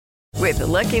With the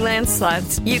Lucky Land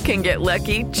Slots, you can get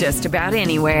lucky just about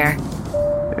anywhere.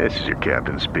 This is your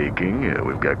captain speaking.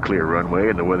 We've got clear runway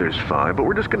and the weather's fine, but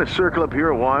we're just going to circle up here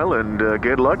a while and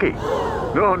get lucky.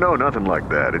 No, nothing like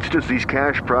that. It's just these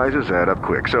cash prizes add up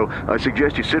quick. So I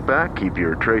suggest you sit back, keep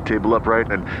your tray table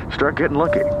upright, and start getting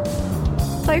lucky.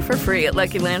 Play for free at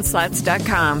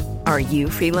LuckyLandSlots.com. Are you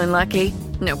feeling lucky?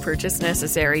 No purchase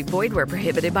necessary. Void where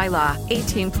prohibited by law.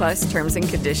 18+ terms and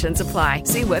conditions apply.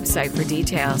 See website for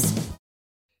details.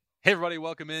 Hey, everybody.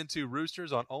 Welcome into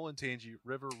Roosters on Olentangy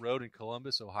River Road in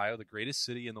Columbus, Ohio, the greatest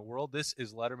city in the world. This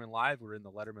is Letterman Live. We're in the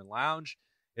Letterman Lounge.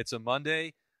 It's a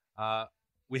Monday.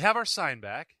 We have our sign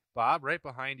back. Bob, right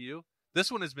behind you.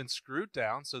 This one has been screwed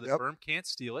down so that Berm can't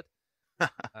steal it.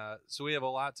 So we have a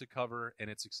lot to cover, and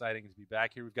it's exciting to be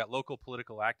back here. We've got local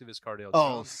political activist Cardale Jones.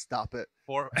 Oh, stop it.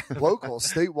 Local,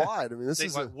 statewide. I mean, this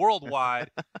is worldwide,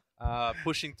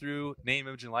 pushing through name,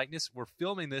 image, and likeness. We're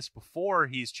filming this before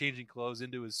he's changing clothes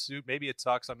into his suit, maybe a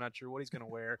tux. I'm not sure what he's going to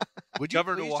wear. Would you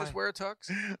please just wear a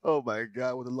tux? Oh, my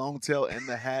God, with the long tail and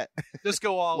the hat. Just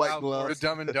go all White out. gloves. The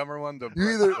Dumb and Dumber one. You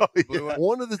either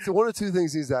one or two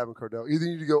things needs to happen, Cardell. Either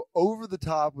you need to go over the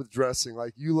top with dressing,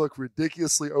 like you look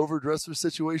ridiculously overdressed for a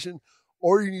situation,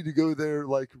 or you need to go there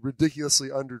like ridiculously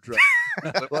underdressed.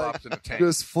 Flip-flops and a tank.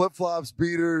 Just flip-flops,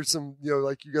 beaters, some,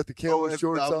 like you got the camo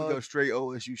shorts on. Go straight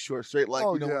OSU short, straight like,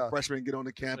 when freshmen get on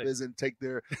the campus and take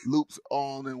their loops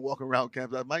on and walk around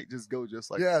campus. I might just go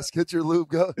just like Yes, get your loop,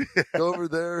 go over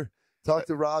there, talk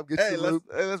to Rob, get your loop.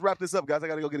 Let's wrap this up, guys. I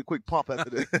got to go get a quick pump after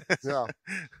this.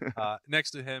 Yeah.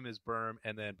 Next to him is Berm,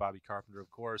 and then Bobby Carpenter,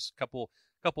 of course.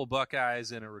 Couple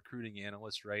Buckeyes and a recruiting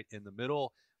analyst right in the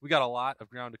middle. We got a lot of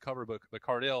ground to cover, but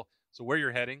Cardale, so where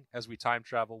you're heading as we time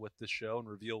travel with this show and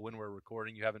reveal when we're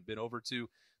recording. You haven't been over to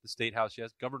the State House yet.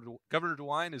 Governor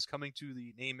DeWine is coming to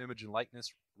the name, image, and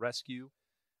likeness rescue.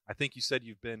 I think you said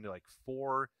you've been to like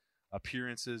 4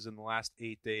 appearances in the last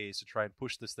 8 days to try and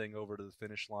push this thing over to the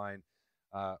finish line.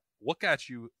 What got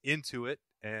you into it,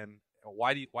 and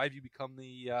why have you become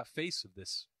the face of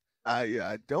this?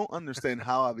 I don't understand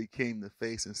how I became the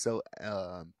face and so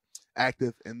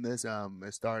active in this.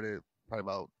 It started probably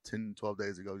about 10, 12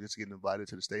 days ago, just getting invited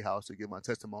to the State House to give my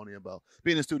testimony about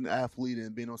being a student athlete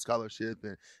and being on scholarship.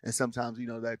 And sometimes,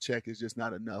 that check is just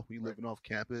not enough when you're living off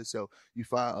campus. So you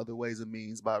find other ways and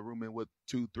means by rooming with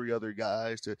 2-3 other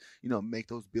guys to, make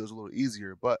those bills a little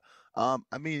easier. But,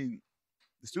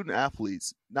 the student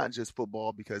athletes, not just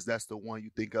football, because that's the one you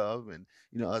think of, and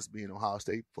us being Ohio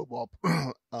State football,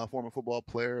 former football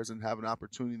players, and having an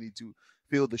opportunity to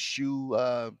fill the shoe,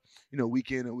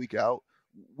 week in and week out.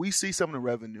 We see some of the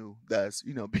revenue that's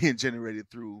being generated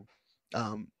through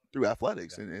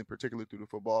athletics, and particularly through the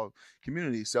football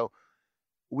community. So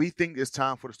we think it's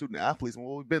time for the student athletes, and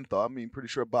what we've been thought. Pretty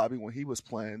sure Bobby, when he was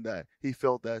playing, that he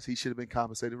felt that he should have been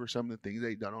compensated for some of the things that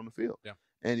he done on the field. Yeah.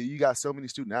 And you got so many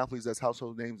student athletes that's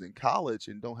household names in college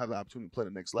and don't have the opportunity to play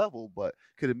the next level, but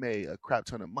could have made a crap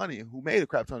ton of money, who made a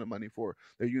crap ton of money for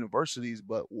their universities,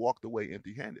 but walked away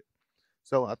empty-handed.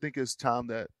 So I think it's time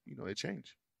that, it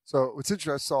changed. So what's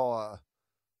interesting, I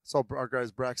saw our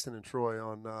guys Braxton and Troy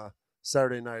on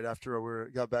Saturday night after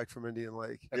we got back from Indian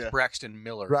Lake. That's Braxton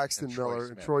Miller.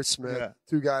 And Troy Smith. Yeah.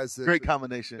 2 guys. Great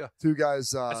combination. Yeah. 2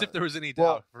 guys. As if there was any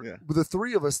doubt. But the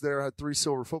 3 of us there had 3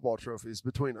 silver football trophies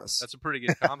between us. That's a pretty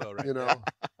good combo, right?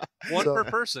 One per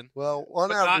person. Well,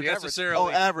 on average. Not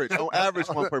necessarily. On average,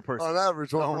 1 per person. On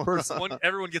average, 1 per person.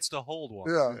 Everyone gets to hold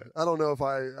one. Yeah. I don't know if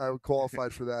I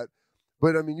qualified for that.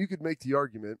 But, you could make the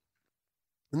argument,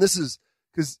 and this is,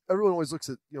 because everyone always looks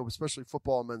at, especially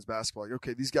football and men's basketball, like,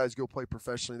 okay, these guys go play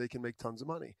professionally, they can make tons of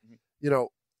money. Mm-hmm.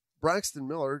 Braxton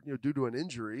Miller, due to an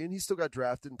injury, and he still got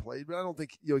drafted and played, but I don't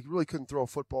think, he really couldn't throw a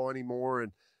football anymore,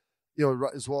 and,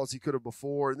 as well as he could have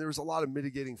before. And there was a lot of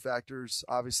mitigating factors,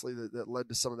 obviously, that led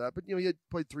to some of that. But, he had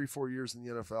played 3-4 years in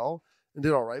the NFL and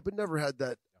did all right, but never had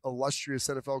that illustrious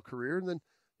NFL career. And then,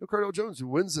 Cardale Jones, who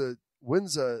wins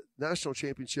a national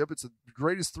championship. It's the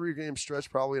greatest 3-game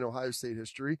stretch probably in Ohio State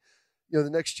history.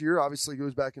 The next year, obviously,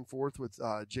 goes back and forth with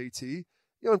JT,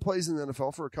 and plays in the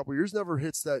NFL for a couple of years, never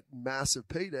hits that massive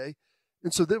payday.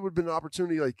 And so there would have been an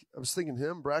opportunity, like I was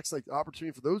thinking Braxton, like the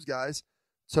opportunity for those guys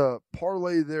to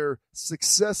parlay their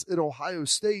success at Ohio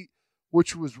State,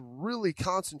 which was really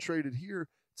concentrated here,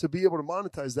 to be able to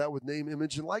monetize that with name,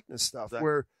 image, and likeness stuff, exactly.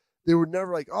 Where they were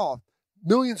never like,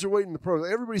 millions are waiting in the pro.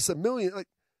 Like, everybody said million. Like,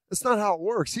 that's not how it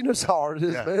works. He knows how hard it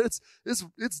is, man.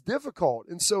 It's difficult.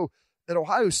 And so at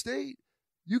Ohio State,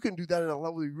 you can do that at a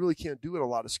level you really can't do at a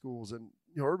lot of schools. And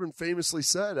Urban famously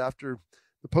said after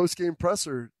the post-game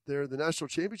presser there, the national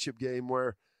championship game,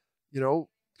 where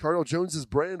Cardale Jones's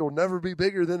brand will never be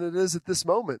bigger than it is at this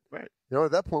moment. Right. You know,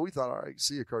 at that point we thought, all right,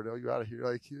 see you, Cardale, you out of here.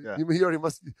 Like Yeah. you already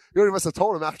must have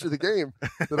told him after the game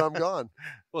that I'm gone.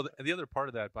 Well, the other part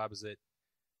of that, Bob, is that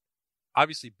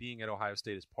obviously being at Ohio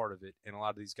State is part of it, and a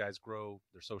lot of these guys grow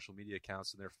their social media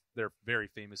accounts, and they're very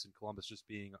famous in Columbus, just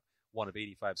being one of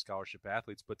 85 scholarship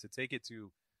athletes. But to take it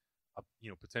to a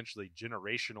potentially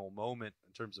generational moment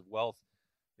in terms of wealth,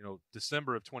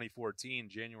 December of 2014,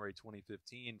 January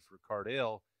 2015 for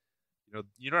Cardale,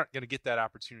 you're not going to get that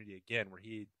opportunity again where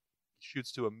he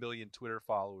shoots to 1 million Twitter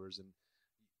followers, and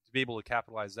to be able to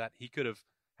capitalize that, he could have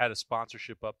had a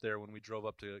sponsorship up there when we drove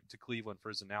up to Cleveland for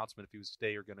his announcement if he was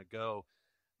stay or going to go.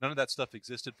 None of that stuff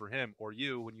existed for him or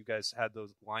you when you guys had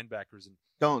those linebackers. And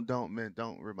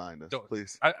don't remind us,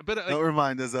 please. Don't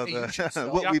remind us of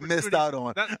what we missed out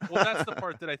on. That's the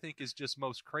part that I think is just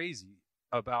most crazy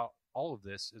about all of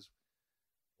this is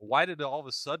why did all of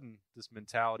a sudden this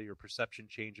mentality or perception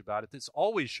change about it? This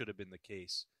always should have been the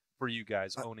case for you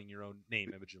guys owning your own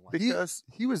name, image, and likeness. Because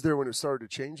he was there when it started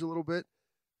to change a little bit.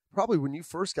 Probably when you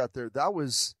first got there, that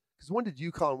was because when did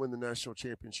UConn win the national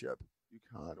championship?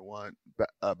 UConn won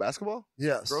basketball.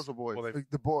 Yes, girls or boys?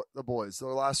 Well, the boys. The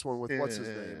last one with what's his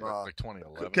name? Like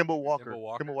 2011. Kimball Walker.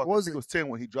 Was it was 10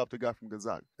 when he dropped the guy from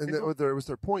Gonzaga. And it was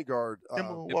their point guard,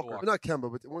 Kimball Walker. Not Kemba,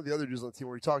 but one of the other dudes on the team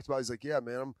where he talked about. He's like, "Yeah,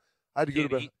 man, I had to go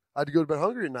to bed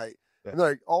hungry at night." Yeah. And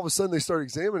like all of a sudden they start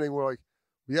examining. We're like,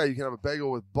 "Yeah, you can have a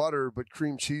bagel with butter, but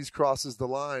cream cheese crosses the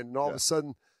line." And all of a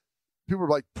sudden, people are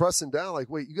like pressing down, like,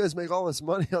 "Wait, you guys make all this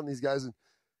money on these guys, and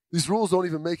these rules don't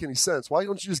even make any sense. Why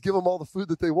don't you just give them all the food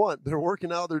that they want? They're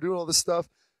working out, they're doing all this stuff.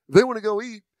 If they want to go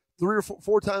eat 3 or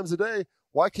 4 times a day,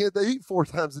 why can't they eat 4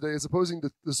 times a day as opposed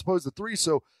to 3?"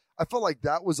 So I felt like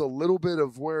that was a little bit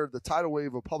of where the tidal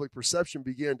wave of public perception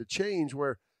began to change,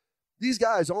 where these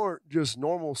guys aren't just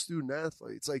normal student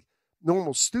athletes, like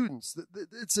normal students.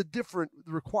 It's a different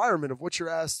requirement of what you're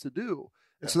asked to do.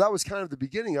 And so that was kind of the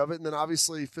beginning of it. And then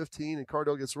obviously 15 and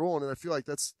Cardale gets rolling, and I feel like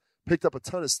that's picked up a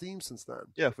ton of steam since then.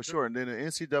 Yeah, for sure. And then the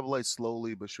NCAA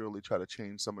slowly but surely try to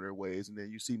change some of their ways, and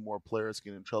then you see more players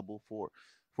get in trouble for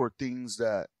things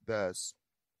that's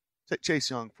Chase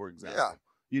Young, for example.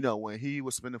 Yeah. When he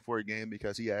was suspended for a game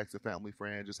because he asked a family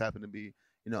friend, just happened to be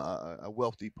a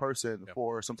wealthy person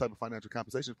for some type of financial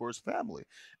compensation for his family.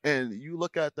 And you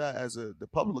look at that as the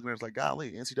public looking at it, it's like,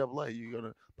 golly, NCAA, you're going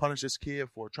to punish this kid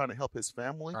for trying to help his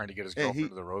family. Trying to get his girlfriend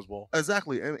to the Rose Bowl.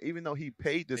 Exactly. And even though he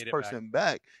paid this person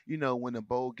back, when the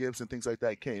bowl gifts and things like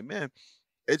that came in,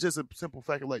 it's just a simple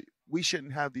fact of like, we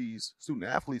shouldn't have these student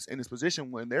athletes in this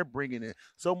position when they're bringing in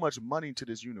so much money to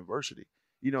this university,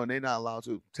 and they're not allowed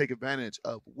to take advantage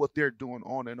of what they're doing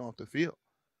on and off the field.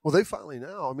 Well, they finally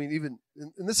now, I mean, even,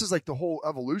 and this is like the whole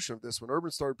evolution of this, when Urban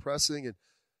started pressing, and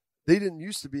they didn't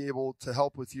used to be able to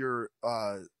help with your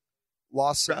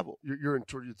lost travel, your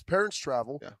parents'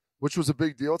 travel, which was a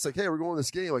big deal. It's like, hey, we're going to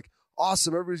this game. Like,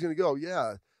 awesome, everybody's going to go.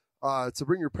 Yeah. To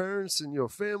bring your parents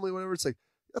and, family, whatever. It's like,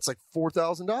 that's like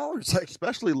 $4,000. Like,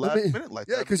 especially last minute like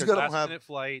that. Yeah, because you got to have last minute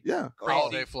flight. Yeah.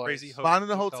 Holiday flight. Crazy finding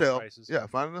a hotel. Prices. Yeah,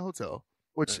 finding a hotel.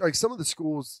 Which, like some of the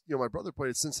schools, my brother played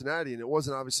at Cincinnati, and it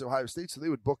wasn't obviously Ohio State, so they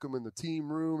would book them in the team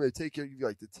room. They take care of you,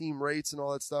 like the team rates and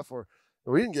all that stuff. Or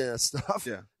we didn't get that stuff.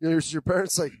 Yeah, your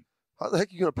parents like, how the heck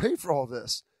are you going to pay for all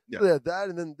this? Yeah, so they had that,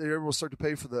 and then they were able to start to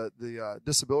pay for the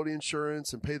disability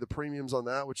insurance and pay the premiums on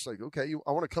that. Which is like, okay,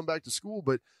 I want to come back to school,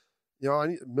 but I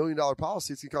need $1 million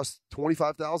policy. It's going to cost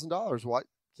 $25,000. Well, I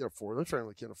can't afford it. My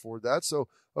family can't afford that. So,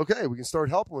 okay, we can start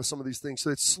helping with some of these things. So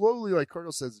it's slowly, like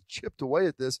Cardale says, chipped away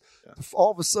at this. Yeah.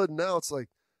 All of a sudden now it's like,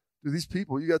 dude, these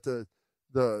people, you got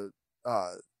the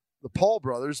Paul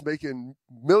brothers making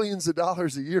millions of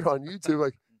dollars a year on YouTube.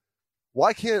 Like,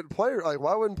 why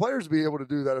wouldn't players be able to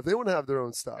do that if they want to have their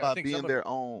own stuff? By being their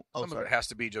own. Some of it has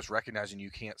to be just recognizing you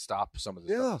can't stop some of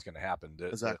the stuff that's going to happen.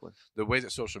 Exactly. The way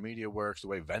that social media works, the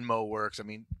way Venmo works. I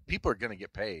mean, people are going to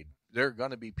get paid. There are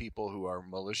going to be people who are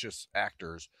malicious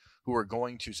actors who are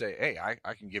going to say, "Hey,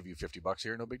 I can give you $50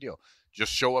 here, no big deal.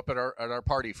 Just show up at our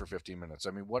party for 15 minutes."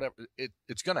 I mean, whatever.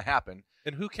 It's going to happen.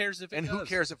 And who cares if it does? Who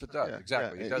cares if it does? Yeah,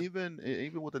 exactly. Yeah. It does.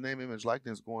 Even with the name, image,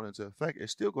 likeness going into effect,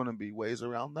 it's still going to be ways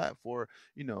around that for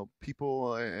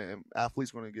people and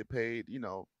athletes going to get paid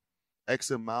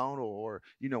X amount, or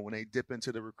when they dip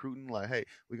into the recruiting, like, hey,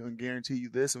 we're going to guarantee you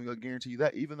this and we're going to guarantee you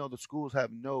that, even though the schools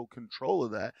have no control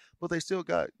of that, but they still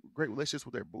got great relationships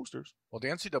with their boosters. Well, the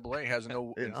NCAA has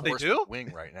no enforcement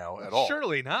wing right now at all.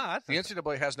 Surely not. The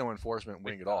NCAA has no enforcement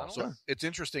wing at all. So it's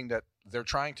interesting that they're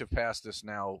trying to pass this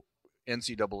now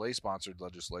NCAA-sponsored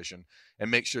legislation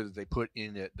and make sure that they put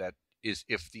in it that is,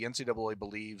 if the NCAA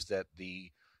believes that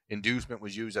the inducement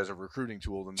was used as a recruiting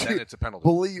tool, then it's a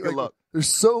penalty. Good luck. There's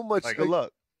so much. Good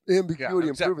luck. ambiguity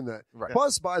Yeah, in proving that. Right.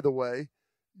 Plus, by the way,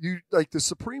 you like the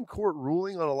Supreme Court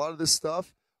ruling on a lot of this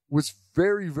stuff was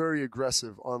very, very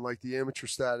aggressive on like the amateur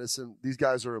status, and these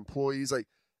guys are employees. Like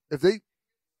if they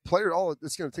player, all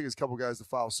it's going to take is a couple guys to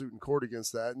file suit in court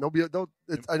against that,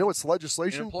 and I know it's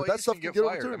legislation, but that stuff can get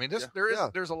fired. overturned. I mean,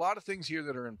 there's a lot of things here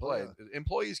that are in play.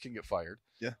 Employees can get fired.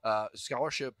 Yeah.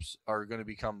 Scholarships are going to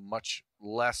become much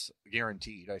less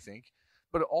guaranteed, I think.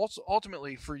 But also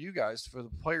ultimately for you guys, for the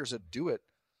players that do it,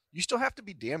 you still have to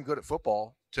be damn good at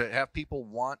football to have people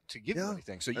want to give you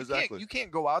anything. So you can't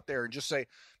go out there and just say,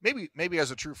 maybe as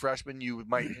a true freshman, you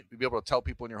might be able to tell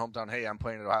people in your hometown, hey, I'm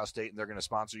playing at Ohio State and they're going to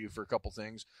sponsor you for a couple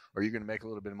things, or you're going to make a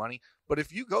little bit of money. But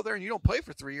if you go there and you don't play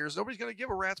for 3 years, nobody's going to give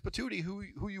a rat's patootie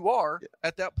who you are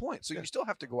at that point. So you still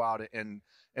have to go out and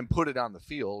put it on the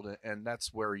field, and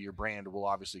that's where your brand will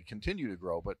obviously continue to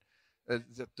grow. But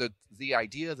the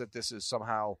idea that this is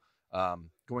somehow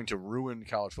going to ruin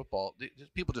college football,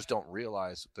 people just don't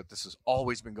realize that this has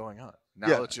always been going on.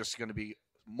 Now it's just going to be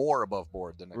more above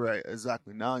board than ever. Right,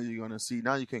 exactly. Now you're going to see,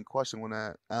 now you can question when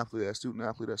that athlete, that student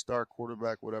athlete, that star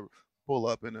quarterback, whatever, pull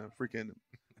up in a freaking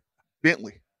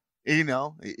Bentley. You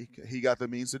know, he got the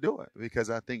means to do it, because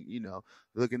I think, you know,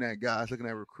 looking at guys, looking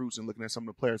at recruits, and looking at some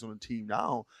of the players on the team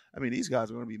now, I mean, these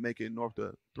guys are going to be making north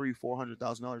of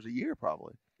 $300,000-$400,000 a year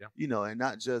probably. Yeah. You know, and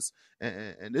not just,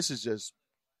 and this is just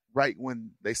right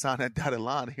when they sign that dotted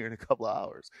line here in a couple of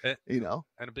hours. You know,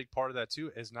 and a big part of that too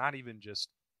is not even just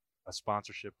a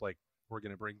sponsorship, like we're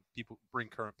going to bring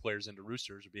current players into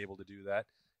Roosters, or be able to do that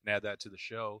and add that to the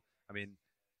show. I mean,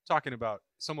 talking about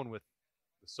someone with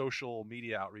the social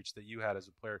media outreach that you had as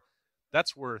a player,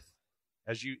 that's worth,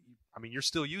 you're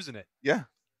still using it. Yeah.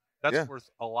 That's worth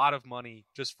a lot of money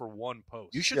just for one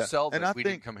post. You should sell that we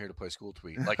didn't come here to play school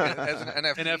tweet. Like as an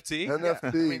NFT.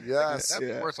 NFT, yes.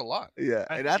 That'd be worth a lot. Yeah.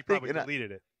 I think you probably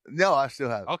deleted it. No, I still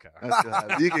have it. Okay. I still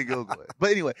have it. You can Google it. But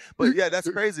anyway, that's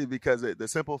crazy, because the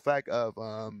simple fact of,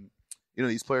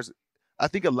 these players, I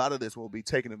think a lot of this will be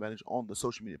taken advantage on the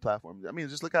social media platforms. I mean,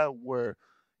 just look at where,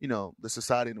 the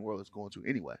society in the world is going to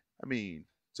anyway. I mean,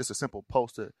 just a simple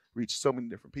post to reach so many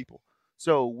different people.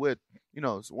 So with,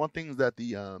 one thing that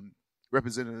the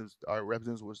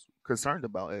representatives was concerned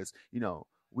about is,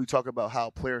 we talk about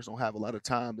how players don't have a lot of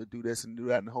time to do this and do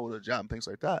that and hold a job and things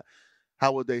like that.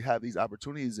 How would they have these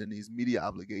opportunities and these media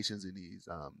obligations and these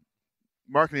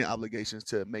marketing obligations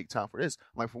to make time for this?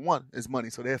 Like, for one, it's money,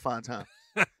 so they'll find time.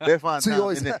 They'll find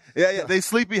time. They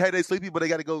sleepy. Hey, they sleepy, but they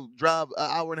got to go drive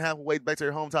an hour and a half away back to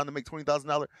their hometown to make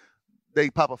 $20,000. They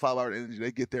pop a 5-hour energy.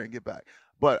 They get there and get back.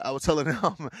 But I was telling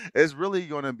them, it's really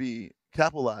going to be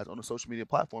capitalized on the social media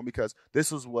platform, because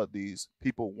this is what these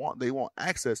people want. They want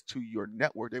access to your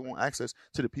network. They want access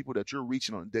to the people that you're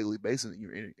reaching on a daily basis and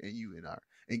you are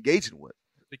engaging with.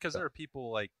 Because there are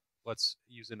people like, let's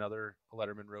use another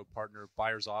Letterman Road partner,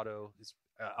 Byers Auto is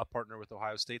a partner with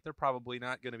Ohio State. They're probably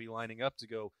not going to be lining up to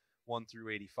go 1 through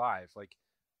 85. Like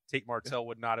Tate Martell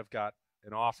would not have got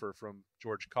an offer from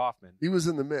George Kaufman. He was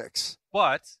in the mix.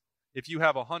 But if you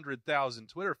have 100,000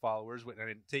 Twitter followers,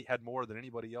 and Tate had more than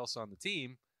anybody else on the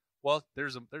team, well,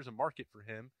 there's a market for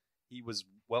him. He was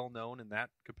well known in that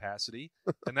capacity,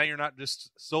 and now you're not just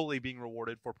solely being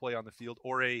rewarded for play on the field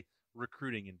or a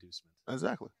recruiting inducement.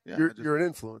 Exactly. Yeah, you're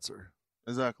an influencer.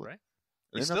 Exactly. Right.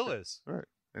 He still is. Right.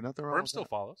 Ain't nothing wrong Herm with still that.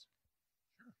 follows.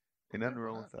 Ain't nothing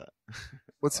wrong with that.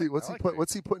 What's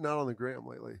he putting out on the gram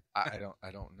lately? I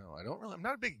don't know. I'm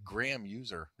not a big Gram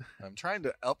user. I'm trying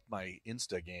to up my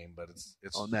Insta game, but it's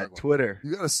on struggling. that Twitter.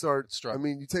 You got to start. I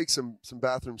mean, you take some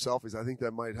bathroom selfies. I think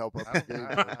that might help up the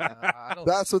game.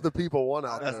 That's what the people want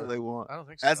out That's there. what they want. I don't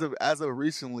think so. As of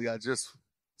recently, I just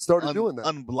started doing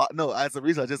that. As of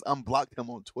recently, I just unblocked him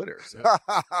on Twitter. So.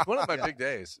 It's one of my big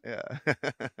days. Yeah.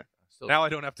 Now I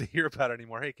don't have to hear about it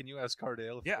anymore. Hey, can you ask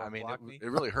Cardale if you block me? It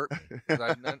really hurt me.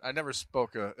 I never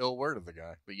spoke a ill word of the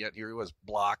guy, but yet here he was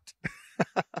blocked.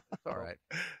 All right.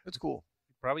 It's cool.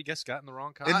 Probably got in the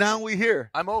wrong And now we're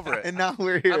here. I'm over it. And now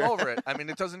we're here. I'm over it. I mean,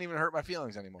 it doesn't even hurt my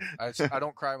feelings anymore. I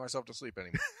don't cry myself to sleep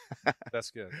anymore.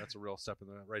 That's good. That's a real step in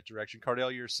the right direction.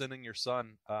 Cardale, you're sending your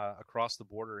son across the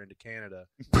border into Canada.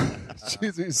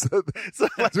 Excuse me, so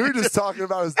we were just talking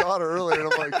about his daughter earlier,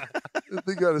 and I'm like, I think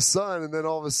he got a son, and then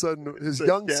all of a sudden his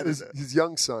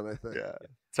young son, I think.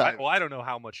 Yeah. I don't know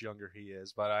how much younger he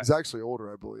is, but he's actually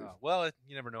older, I believe.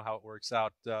 You never know how it works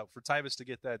out. For Tyvis to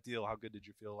get that deal, how good did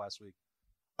you feel last week?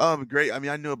 Great. I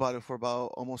mean, I knew about it for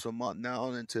about almost a month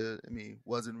now, and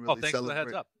wasn't really thanks for the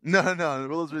heads up. No, it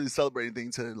wasn't really celebrating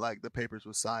things until like the papers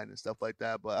were signed and stuff like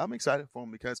that. But I'm excited for him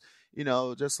because,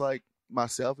 just like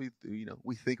myself,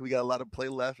 we think we got a lot of play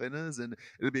left in us, and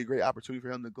it'll be a great opportunity for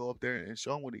him to go up there and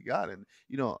show him what he got. And,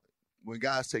 when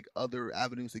guys take other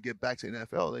avenues to get back to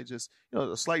NFL, they just,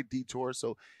 a slight detour.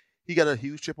 So he got a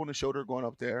huge chip on his shoulder going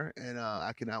up there, and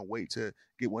I cannot wait to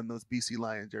get one of those BC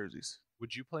Lions jerseys.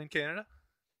 Would you play in Canada?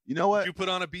 You know what? Would you put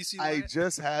on a BC I Lion?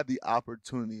 just had the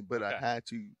opportunity, but I Okay. had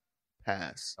to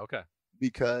pass Okay.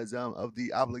 because of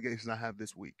the obligations I have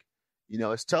this week.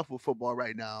 It's tough with football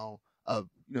right now.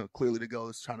 Clearly the goal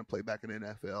is trying to play back in the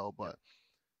NFL, but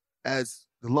as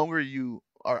the longer you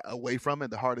are away from it,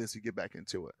 the harder it is to get back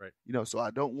into it. Right. So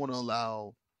I don't want to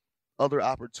allow other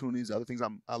opportunities, other things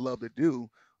I love to do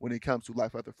when it comes to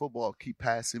life after football, keep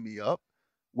passing me up,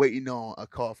 waiting on a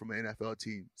call from an NFL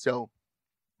team. So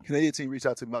Canadian team reached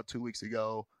out to me about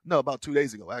 2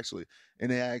 days ago, actually. And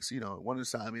they asked, wanted to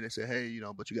sign me. They said, hey,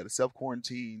 but you got to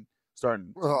self-quarantine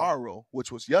starting tomorrow,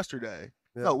 which was yesterday.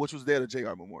 Yeah. No, which was the day of the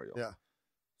JR Memorial. Yeah.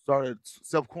 Started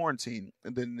self-quarantine,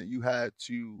 and then you had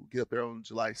to get up there on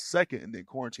July 2nd and then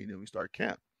quarantine, and we start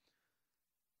camp.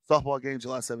 Softball game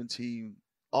July 17th,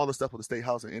 all the stuff with the State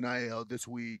House and NIL this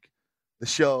week, the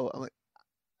show. I'm like,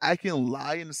 I can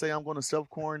lie and say I'm going to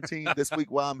self-quarantine this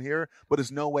week while I'm here, but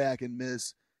there's no way I can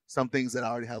miss some things that I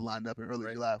already had lined up in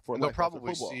early July for And they'll life after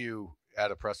probably football. see you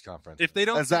at a press conference. If they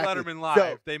don't Exactly. see Letterman live,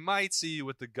 So- they might see you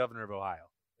with the governor of Ohio.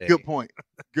 Good point.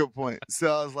 Good point.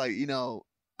 So I was like,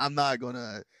 I'm not going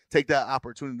to take that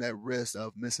opportunity, that risk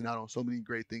of missing out on so many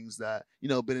great things that,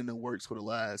 been in the works for the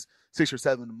last 6 or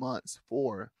 7 months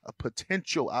for a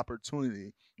potential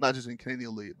opportunity, not just in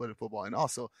Canadian League, but in football. And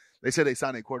also, they said they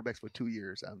signed their quarterbacks for 2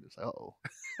 years. I'm just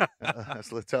like,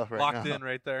 that's a little tough right Locked now. in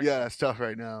right there. Yeah, that's tough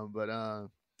right now. But,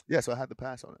 so I had to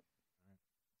pass on it.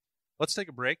 Let's take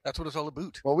a break. That's what it's all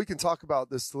about. Well, we can talk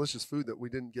about this delicious food that we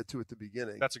didn't get to at the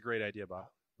beginning. That's a great idea, Bob.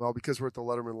 Well, because we're at the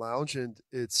Letterman Lounge and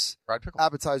it's Fried pickle.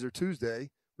 Appetizer Tuesday,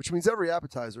 which means every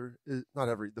appetizer is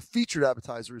the featured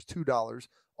appetizer is $2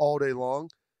 all day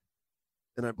long.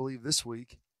 And I believe this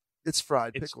week it's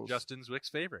fried It's pickles. Justin Zwick's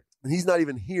favorite. And he's not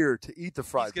even here to eat the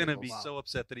fried He's going to be pickles. so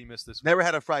upset that he missed this. Never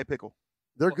had a fried pickle.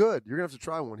 They're good. You're going to have to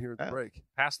try one here at the Yeah. break.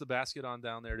 Pass the basket on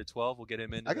down there to 12. We'll get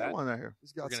him into I got that. one right here.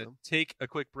 He's We're got going to some. take a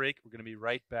quick break. We're going to be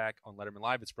right back on Letterman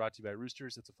Live. It's brought to you by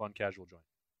Roosters. It's a fun, casual joint.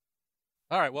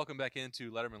 All right, welcome back into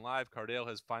Letterman Live. Cardale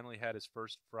has finally had his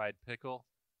first fried pickle.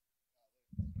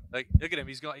 Like, look at him.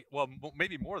 He's going,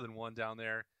 maybe more than one down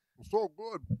there. So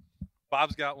good.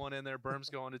 Bob's got one in there. Berm's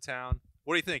going to town.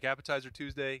 What do you think? Appetizer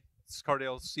Tuesday? It's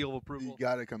Cardale's seal of approval. You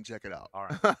got to come check it out. All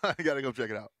right. You got to go check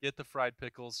it out. Get the fried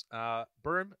pickles.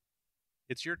 Berm,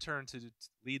 it's your turn to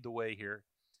lead the way here.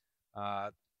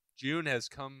 June has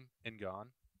come and gone,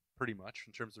 pretty much,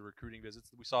 in terms of recruiting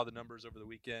visits. We saw the numbers over the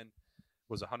weekend. It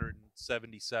was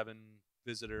 177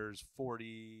 visitors,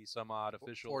 40 some odd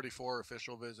official. 44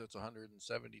 official visits,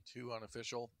 172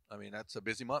 unofficial. I mean, that's a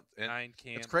busy month. And 9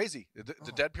 camps. it's crazy.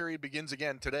 The dead period begins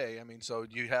again today. I mean, so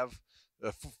you have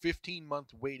a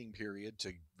 15-month waiting period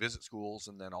to visit schools,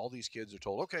 and then all these kids are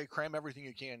told, okay, cram everything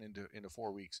you can into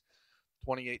 4 weeks.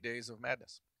 28 days of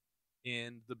madness.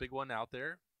 And the big one out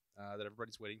there that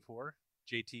everybody's waiting for,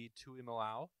 JT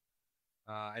Tuimoloau.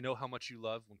 I know how much you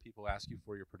love when people ask you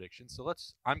for your predictions, so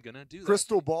I'm going to do that.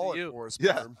 Crystal ball to it you. for us,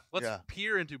 Yeah. Berm. Let's Yeah.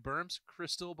 peer into Berm's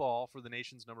crystal ball for the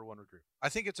nation's #1 recruit. I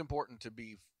think it's important to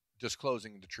be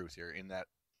disclosing the truth here in that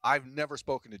I've never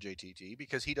spoken to JTT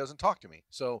because he doesn't talk to me.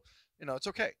 So, it's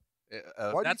okay. Why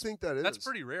do you that's- think that is? That's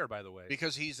pretty rare, by the way.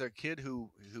 Because he's a kid who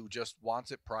just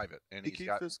wants it private, and He he's keeps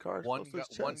got his cards one close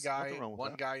to his one chest. guy Nothing wrong with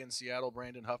one that. guy in Seattle,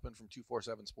 Brandon Huffman from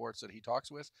 247 Sports that he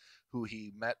talks with, who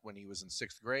he met when he was in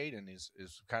 6th grade and is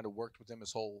kind of worked with him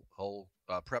his whole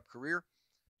prep career.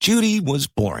 Judy was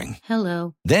boring.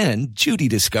 Hello. Then Judy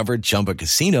discovered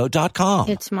ChumbaCasino.com.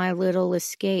 It's my little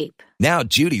escape. Now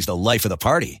Judy's the life of the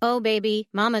party. Oh, baby,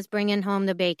 mama's bringing home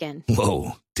the bacon.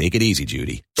 Whoa, take it easy,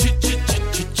 Judy.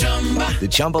 The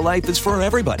Chumba life is for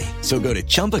everybody. So go to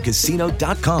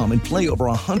ChumbaCasino.com and play over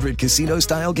 100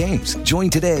 casino-style games. Join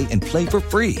today and play for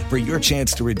free for your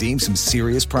chance to redeem some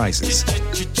serious prizes.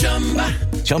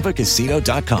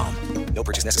 ChumbaCasino.com. No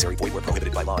purchase necessary. Void where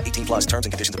prohibited by law. 18 plus terms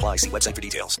and conditions apply. See website for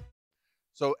details.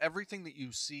 So everything that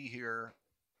you see here,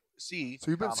 So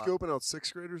you've been scoping out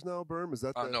 6th graders now, Berm? Is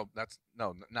that the...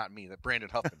 No, not me. That Brandon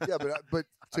Huffman. Yeah, but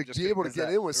to I'm just be able to kidding.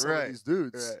 get in with some of Right. these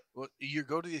dudes. Right. Well, you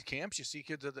go to these camps, you see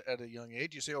kids at a young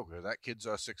age, you say, "Okay, that kid's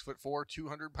a 6'4",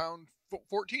 200-pound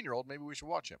 14-year-old. Maybe we should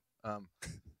watch him."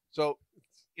 So,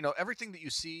 everything that you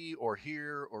see or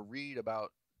hear or read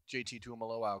about JT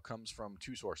Tuimoloau comes from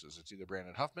two sources. It's either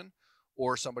Brandon Huffman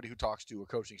or somebody who talks to a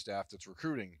coaching staff that's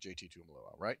recruiting JT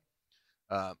Tuimoloau, right?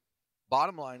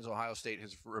 Bottom line is Ohio State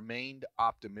has remained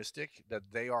optimistic that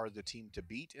they are the team to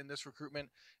beat in this recruitment,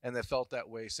 and they felt that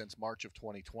way since March of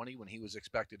 2020 when he was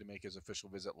expected to make his official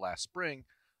visit last spring.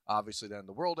 Obviously, then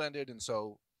the world ended, and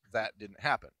so that didn't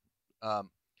happen.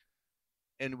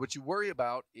 And what you worry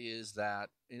about is that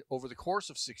over the course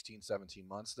of 16, 17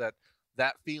 months,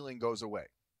 that feeling goes away.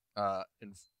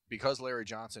 And because Larry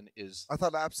Johnson is... I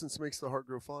thought absence makes the heart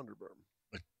grow fonder,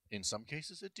 Berm. In some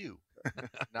cases, it do.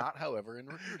 Not, however, in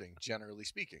recruiting, generally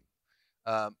speaking.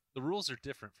 The rules are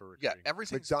different for recruiting. Yeah,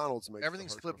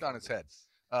 everything's flipped on its head.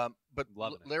 But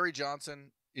Larry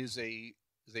Johnson is a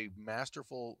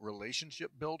masterful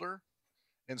relationship builder.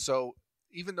 And so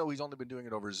even though he's only been doing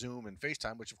it over Zoom and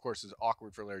FaceTime, which of course is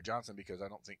awkward for Larry Johnson because I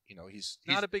don't think, he's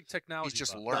not a big technology. He's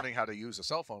just learning how to use a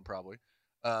cell phone probably.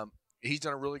 He's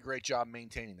done a really great job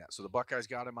maintaining that. So the Buckeyes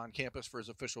got him on campus for his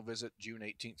official visit June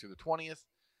 18th through the 20th.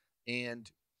 And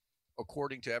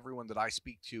according to everyone that I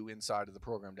speak to inside of the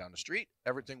program down the street,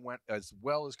 everything went as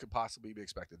well as could possibly be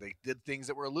expected. They did things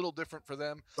that were a little different for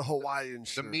them. The Hawaiian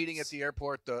shirts. The meeting at the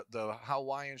airport, the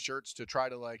Hawaiian shirts to try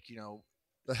to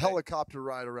the helicopter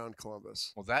ride around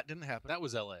Columbus. Well, that didn't happen. That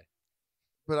was L.A.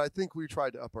 But I think we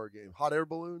tried to up our game. Hot air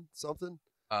balloon, something?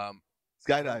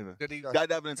 Skydiving. Did he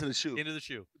skydiving into the shoe? Into the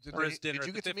shoe. Did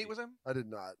you get to meet with him? I did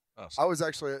not. Oh, I was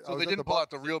actually. So they didn't pull out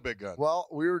the real big gun. Well,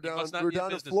 we were down. We were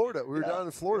down in Florida. We were down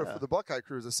in Florida Yeah. for the Buckeye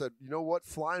Cruise. I said, you know what?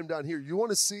 Fly him down here. You want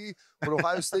to see what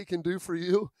Ohio State can do for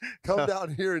you? Come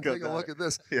down here and Come take a down look at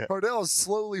this. Yeah. Cardell has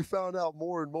slowly found out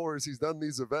more and more as he's done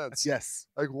these events. Yes.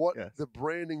 Like what Yes. the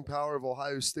branding power of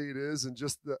Ohio State is, and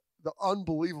just the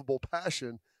unbelievable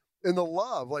passion and the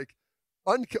love, like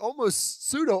almost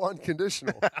pseudo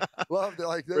unconditional love.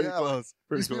 Like they Pretty have. close.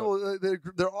 Pretty These close. people,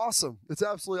 they're awesome. It's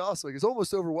absolutely awesome. Like, it's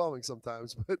almost overwhelming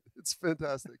sometimes, but it's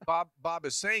fantastic. Bob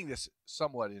is saying this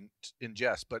somewhat in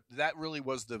jest, but that really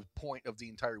was the point of the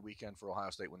entire weekend for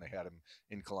Ohio State when they had him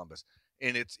in Columbus.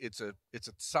 And it's a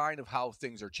sign of how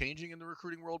things are changing in the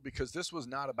recruiting world, because this was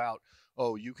not about,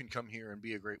 oh, you can come here and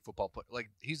be a great football player.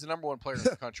 Like, he's the number one player in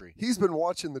the country. He's been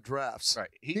watching the drafts. Right.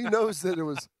 He knows that it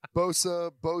was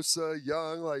Bosa,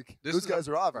 Young. Like, those guys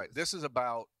are obvious. Right. This is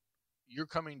about you're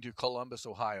coming to Columbus,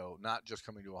 Ohio, not just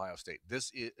coming to Ohio State.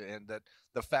 This is, and that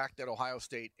the fact that Ohio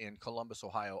State and Columbus,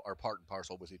 Ohio are part and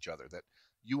parcel with each other, that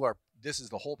this is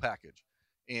the whole package.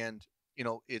 And,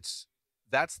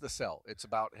 that's the sell. It's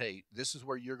about, hey, this is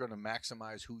where you're going to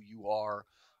maximize who you are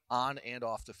on and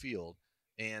off the field.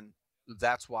 And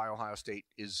that's why Ohio State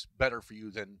is better for you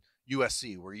than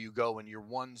USC, where you go and you're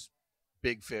one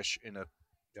big fish in a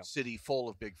city full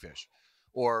of big fish.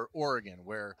 Or Oregon,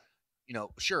 where,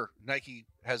 sure, Nike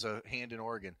has a hand in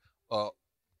Oregon.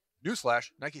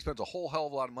 Newsflash, Nike spends a whole hell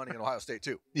of a lot of money in Ohio State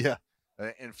too. Yeah.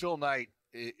 And Phil Knight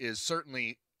is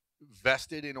certainly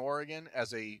vested in Oregon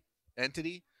as a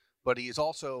entity, but he is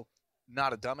also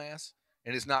not a dumbass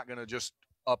and is not going to just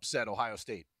upset Ohio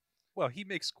State. Well, he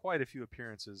makes quite a few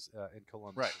appearances in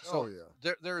Columbus. Right. So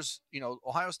there's,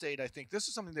 Ohio State, I think this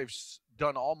is something they've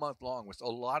done all month long with a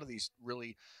lot of these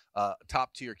really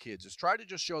top tier kids, is try to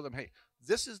just show them, hey,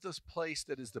 this is this place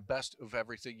that is the best of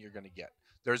everything you're going to get.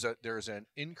 There's an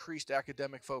increased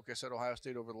academic focus at Ohio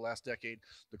State over the last decade.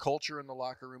 The culture in the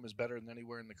locker room is better than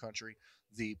anywhere in the country.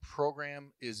 The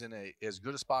program is in as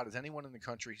good a spot as anyone in the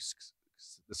country.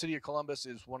 The city of Columbus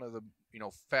is one of the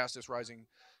fastest rising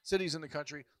cities in the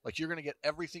country. Like, you're going to get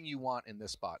everything you want in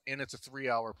this spot, and it's a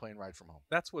 3-hour plane ride from home.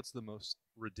 That's what's the most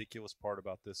ridiculous part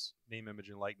about this name, image,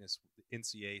 and likeness, the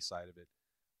NCAA side of it.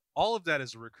 All of that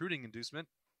is a recruiting inducement.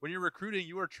 When you're recruiting,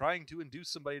 you are trying to induce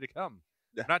somebody to come.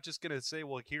 Yeah. You're not just going to say,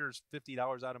 well, here's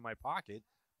 $50 out of my pocket,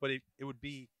 but it would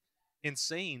be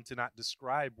insane to not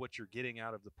describe what you're getting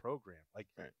out of the program. Like,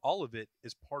 all of it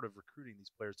is part of recruiting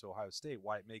these players to Ohio State,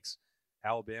 why it makes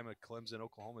Alabama, Clemson,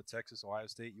 Oklahoma, Texas, Ohio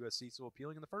State, USC so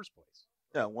appealing in the first place.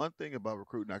 Yeah, one thing about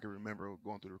recruiting, I can remember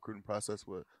going through the recruiting process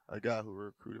with a guy who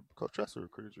recruited, Coach Tressler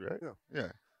recruited you, right?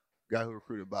 Yeah. Guy who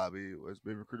recruited Bobby was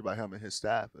being recruited by him and his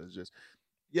staff. It's just,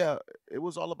 it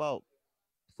was all about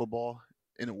football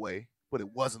in a way, but it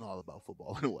wasn't all about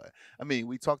football in a way. I mean,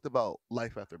 we talked about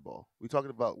life after ball. We talked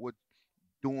about what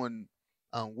doing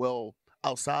well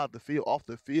outside the field, off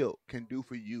the field, can do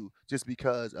for you just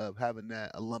because of having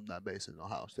that alumni base in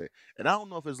Ohio State. And I don't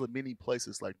know if there's many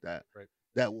places like that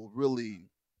that will really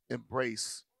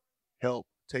embrace, help,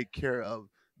 take care of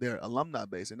their alumni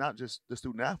base and not just the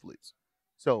student athletes.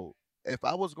 So if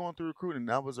I was going through recruiting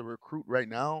and I was a recruit right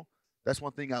now, that's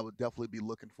one thing I would definitely be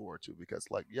looking forward to, because,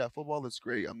 football is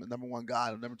great. I'm the number one guy,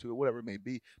 I'm number two, whatever it may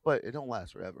be, but it don't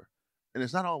last forever. And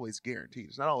it's not always guaranteed.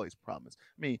 It's not always promised.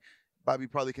 I mean, Bobby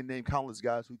probably can name countless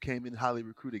guys who came in highly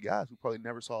recruited guys who probably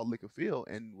never saw a lick of field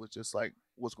and was just like,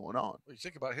 what's going on? Well, you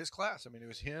think about his class. I mean, it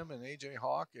was him and A.J.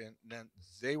 Hawk, and then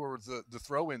they were the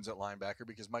throw-ins at linebacker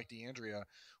because Mike DeAndrea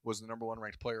was the number one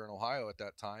ranked player in Ohio at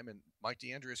that time, and Mike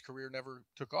DeAndrea's career never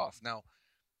took off. Now,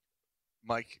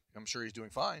 Mike, I'm sure he's doing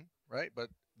fine, right? But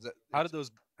how did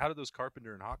those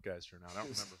Carpenter and Hawk guys turn out? I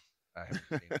don't remember. I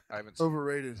haven't seen.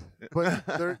 Overrated. But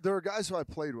there are guys who I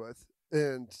played with,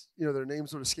 and their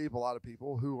names would escape a lot of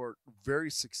people who are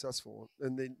very successful,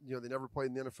 and they never played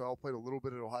in the NFL, played a little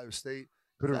bit at Ohio State,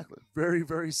 but Exactly. are very,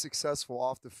 very successful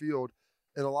off the field.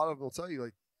 And a lot of them will tell you,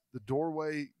 like, the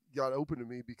doorway got open to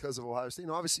me because of Ohio State.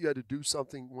 And obviously, you had to do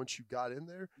something once you got in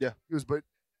there. Yeah. But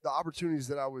the opportunities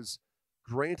that I was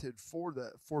granted for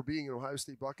being an Ohio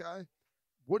State Buckeye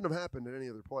wouldn't have happened at any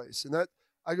other place. And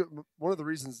one of the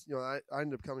reasons I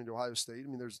ended up coming to Ohio State. I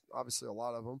mean, there's obviously a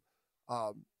lot of them.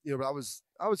 But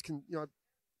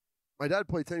my dad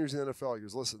played 10 years in the NFL. He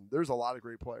goes, listen, there's a lot of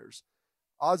great players.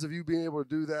 Odds of you being able to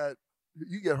do that,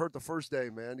 you get hurt the first day,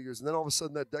 man. He goes, and then all of a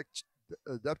sudden that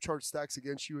depth chart stacks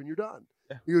against you and you're done.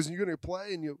 Yeah. He goes, and you're going to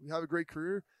play and you have a great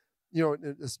career,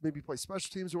 and maybe play special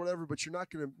teams or whatever, but you're not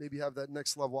going to maybe have that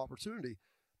next level opportunity.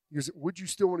 He goes, would you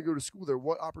still want to go to school there?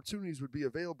 What opportunities would be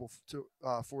available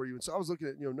for you? And so I was looking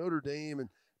at, Notre Dame and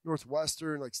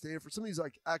Northwestern, like Stanford, some of these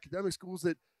like academic schools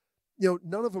that,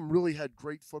 none of them really had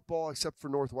great football except for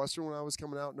Northwestern when I was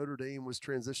coming out. Notre Dame was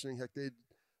transitioning. Heck, they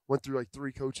went through like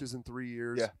 3 coaches in 3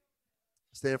 years. Yeah.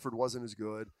 Stanford wasn't as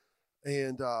good.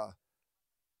 And, I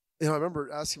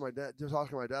remember asking my dad,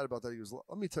 talking to my dad about that. He goes,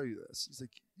 let me tell you this. He's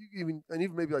like, even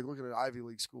maybe like looking at Ivy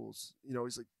League schools,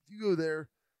 he's like, if you go there,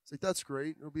 it's like, that's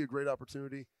great. It'll be a great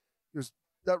opportunity. He goes,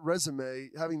 that resume,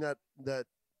 having that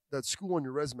school on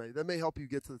your resume, that may help you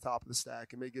get to the top of the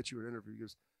stack and may get you an interview. He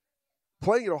goes,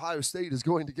 playing at Ohio State is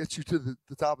going to get you to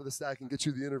the top of the stack and get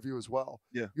you the interview as well.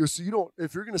 Yeah. He goes, so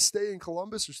if you're going to stay in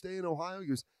Columbus or stay in Ohio, he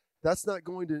goes, that's not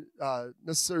going to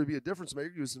necessarily be a difference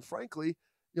maker. He goes, and frankly,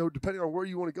 depending on where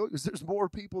you want to go, because there's more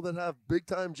people that have big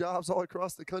time jobs all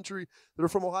across the country that are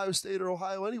from Ohio State or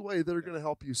Ohio anyway that are going to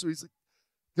help you. So he's like,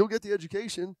 you'll get the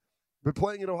education, but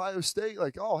playing at Ohio State,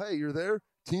 like, oh, hey, you're there,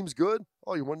 team's good.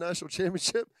 Oh, you won national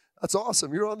championship. That's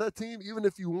awesome. You're on that team, even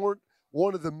if you weren't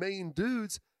one of the main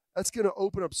dudes. That's going to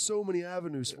open up so many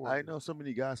avenues for you. I know so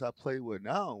many guys I play with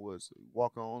now was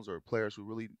walk-ons or players who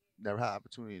really never had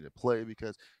opportunity to play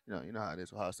because you know how it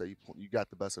is. Ohio State, you got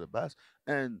the best of the best,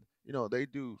 and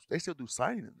they still do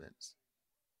signing events.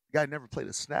 The guy never played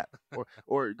a snap,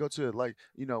 or go to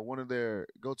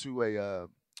go to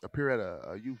appear at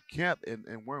a youth camp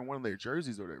and wearing one of their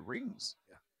jerseys or their rings.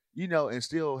 Yeah. And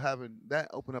still having that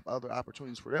open up other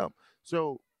opportunities for them.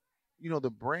 So,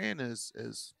 the brand is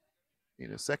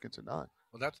second to none.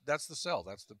 Well, that's the sell.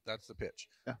 That's the pitch.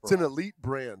 Yeah. It's an elite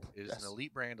brand. It is an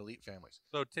elite brand, elite families.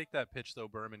 So take that pitch, though,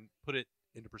 Berman, put it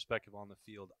into perspective on the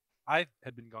field. I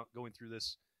had been going through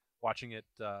this, watching it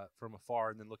from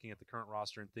afar, and then looking at the current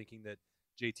roster and thinking that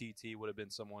JTT would have been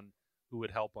someone who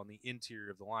would help on the interior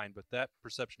of the line, but that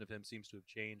perception of him seems to have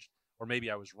changed, or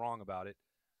maybe I was wrong about it.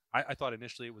 I thought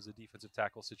initially it was a defensive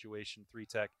tackle situation,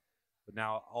 3-tech, but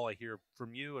now all I hear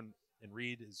from you and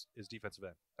read is defensive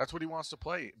end. That's what he wants to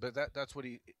play, but that's what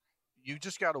you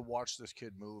just got to watch this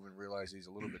kid move and realize he's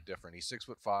a little bit different. He's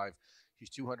 6'5", he's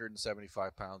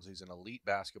 275 pounds. He's an elite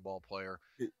basketball player.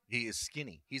 He is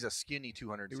skinny. He's a skinny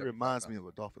 275. He reminds me of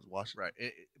Adolphus Washington.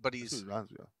 Right, but he's That's what he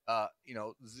reminds me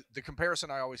of. The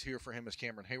comparison I always hear for him is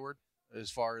Cameron Hayward,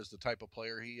 as far as the type of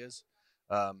player he is.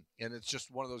 And it's just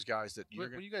one of those guys that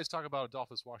when you guys talk about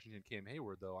Adolphus Washington, Cam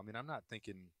Hayward, though, I mean, I'm not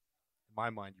thinking. In my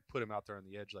mind, you put him out there on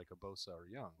the edge like a Bosa or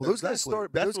Young. Well, those guys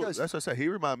start. That's what I said. He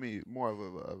reminded me more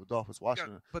of Adolphus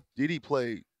Washington. Yeah, but Didi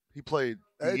played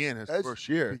in his first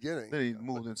year. Beginning. Then he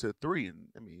moved into 3,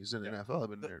 and he's in the NFL.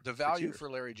 Been there the 6 value years.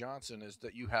 for Larry Johnson is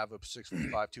that you have a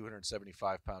 6'5",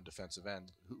 275-pound defensive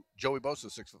end. Joey Bosa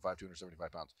is 6'5",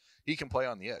 275 pounds. He can play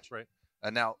on the edge, right?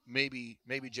 And now maybe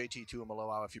JT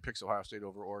Tuimoloau, if he picks Ohio State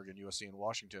over Oregon, USC, and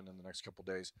Washington in the next couple of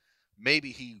days,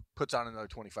 maybe he puts on another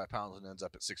 25 pounds and ends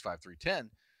up at 6'5",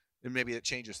 310. And maybe it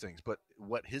changes things. But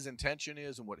what his intention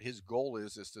is and what his goal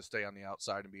is to stay on the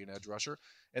outside and be an edge rusher.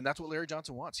 And that's what Larry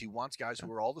Johnson wants. He wants guys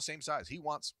who are all the same size. He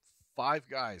wants 5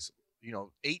 guys,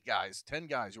 8 guys, 10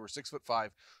 guys who are 6'5",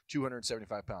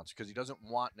 275 pounds, because he doesn't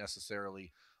want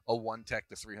necessarily a 1-tech,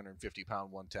 the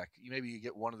 350-pound 1-tech. Maybe you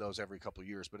get one of those every couple of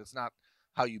years, but it's not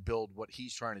how you build what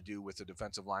he's trying to do with the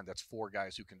defensive line. That's 4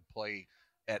 guys who can play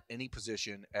at any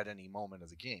position at any moment of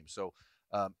the game. So,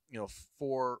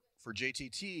 for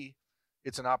JTT,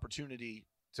 it's an opportunity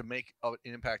to make an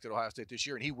impact at Ohio State this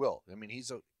year, and he will. I mean,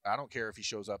 I don't care if he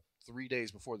shows up 3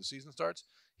 days before the season starts.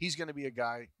 He's going to be a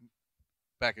guy.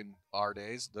 Back in our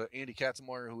days, the Andy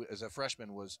Katzenmoyer, who as a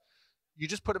freshman was, you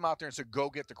just put him out there and said, "Go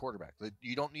get the quarterback."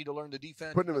 You don't need to learn the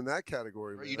defense. Putting him in that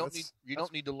category, man, you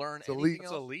don't need to learn elite. anything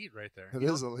That's else. elite right there. It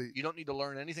is elite. You don't need to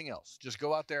learn anything else. Just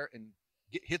go out there and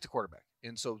hit the quarterback,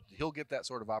 and so he'll get that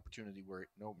sort of opportunity where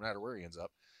no matter where he ends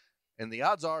up. And the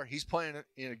odds are he's playing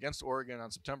against Oregon on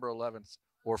September 11th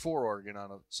or for Oregon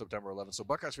on September 11th. So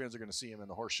Buckeyes fans are going to see him in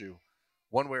the horseshoe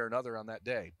one way or another on that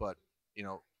day. But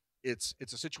it's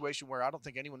a situation where I don't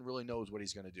think anyone really knows what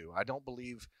he's going to do. I don't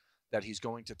believe that he's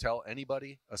going to tell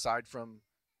anybody aside from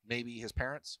maybe his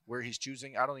parents where he's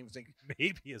choosing. I don't even think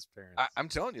maybe his parents. I'm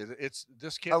telling you, it's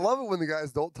this kid. I love it when the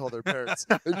guys don't tell their parents,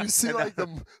 and you see like the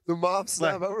mom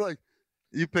snap. We're like,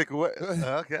 You pick away.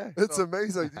 Okay. it's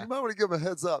amazing. You might want to give him a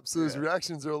heads up so his Yeah.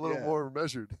 reactions are a little Yeah. more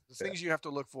measured. The things you have to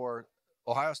look for.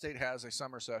 Ohio State has a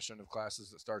summer session of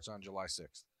classes that starts on July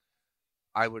 6th.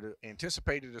 I would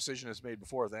anticipate a decision is made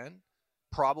before then,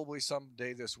 probably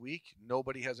someday this week.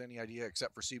 Nobody has any idea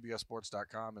except for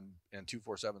CBSSports.com and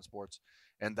 247 Sports.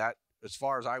 And that, as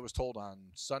far as I was told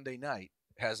on Sunday night,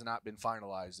 has not been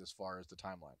finalized as far as the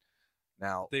timeline.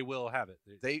 Now, They will have it.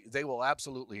 they will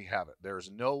absolutely have it.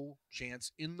 There's no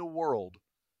chance in the world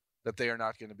that they are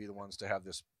not going to be the ones to have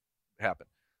this happen.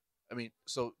 I mean,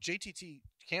 so JTT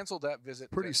canceled that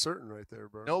visit. Pretty certain right there,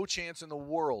 bro. No chance in the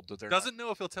world that they're Doesn't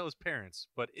know if he'll tell his parents,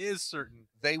 but is certain.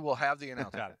 they will have the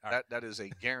announcement. Got it. All right. That is a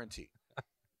guarantee.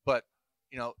 But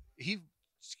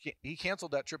he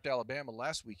canceled that trip to Alabama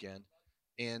last weekend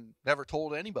and never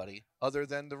told anybody other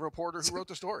than the reporter who wrote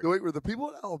the story. Wait, were the people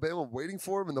in Alabama waiting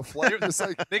for him in the flight? Just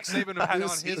like Nick Saban had on He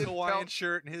his didn't Hawaiian tell-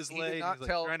 shirt and his he did leg. not He's like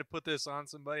tell- trying to put this on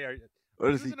somebody.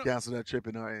 What if he Doesn't know- cancels that trip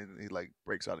and he like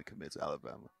breaks out and commits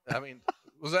Alabama? I mean,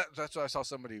 that's what I saw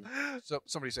somebody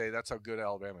say. That's how good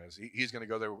Alabama is. He's going to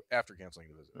go there after canceling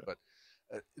the visit. But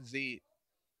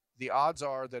the odds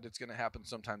are that it's going to happen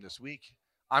sometime this week.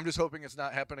 I'm just hoping it's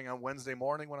not happening on Wednesday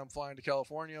morning when I'm flying to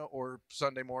California or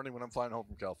Sunday morning when I'm flying home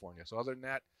from California. So other than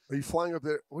that, are you flying up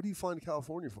there? What are you flying to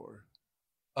California for?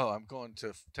 I'm going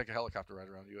to take a helicopter ride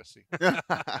around USC.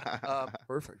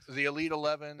 Perfect. The Elite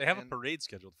 11. They have a and- parade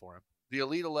scheduled for him. The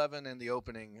Elite 11 and the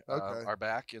opening Okay. are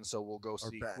back, and so we'll go Are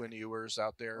see back. Quinn Ewers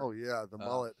out there. Oh yeah, the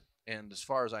mullet. And as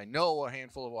far as I know, a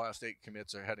handful of Ohio State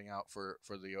commits are heading out for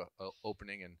the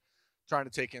opening and trying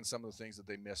to take in some of the things that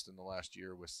they missed in the last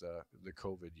year with the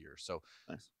COVID year. So,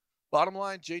 Nice. Bottom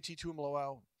line, JT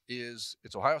Tuimoloau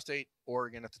it's Ohio State,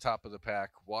 Oregon at the top of the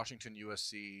pack, Washington,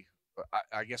 USC.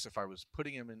 I guess if I was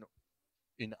putting him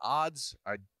in odds,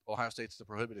 Ohio State's the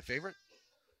prohibitive favorite,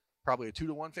 probably a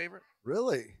 2-1 favorite.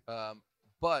 Really?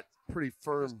 But Pretty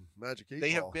firm Magic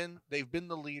 8 ball. they've been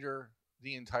the leader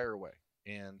the entire way,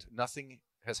 and nothing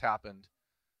has happened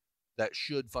that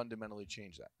should fundamentally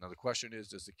change that. Now the question is,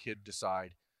 does the kid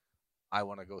decide I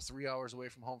want to go 3 hours away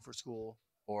from home for school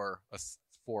or a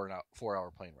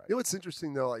 4-hour plane ride? You know what's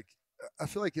interesting though? Like, I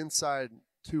feel like inside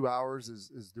 2 hours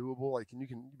is doable. Like, and you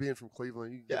can be in from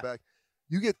Cleveland, you can get back.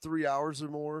 You get 3 hours or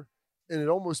more, and it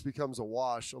almost becomes a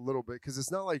wash a little bit because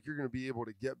it's not like you're going to be able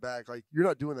to get back. Like, you're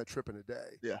not doing that trip in a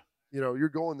day. Yeah. You're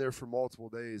going there for multiple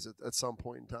days at some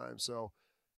point in time. So,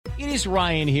 It is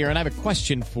Ryan here, and I have a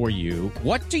question for you.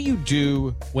 What do you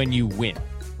do when you win?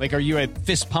 Like, are you a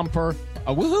fist pumper,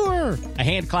 a woohooer, a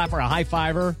hand clapper, a high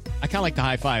fiver? I kind of like the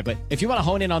high five, but if you want to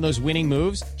hone in on those winning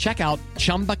moves, check out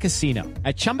Chumba Casino.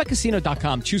 At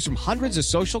ChumbaCasino.com, choose from hundreds of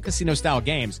social casino-style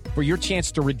games for your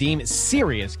chance to redeem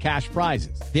serious cash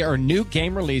prizes. There are new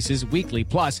game releases weekly,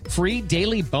 plus free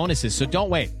daily bonuses. So don't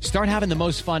wait. Start having the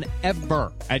most fun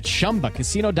ever at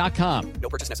ChumbaCasino.com. No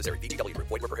purchase necessary. VGW Group.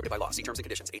 Void where prohibited by law. See terms and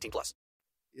conditions. 18+.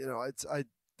 it's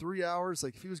 3 hours.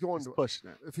 Like, if he was going He's to pushing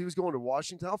it. if he was going to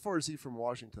Washington, how far is he from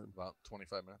Washington? About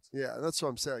 25 minutes. Yeah, that's what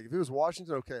I'm saying. If it was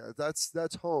Washington, okay, that's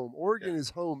home. Oregon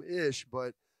is home-ish,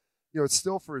 but it's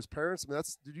still for his parents. I mean,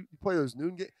 did you play those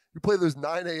noon games? You play those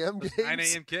 9 a.m. Those games? 9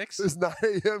 a.m. kicks. Those 9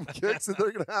 a.m. kicks that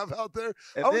they're gonna have out there.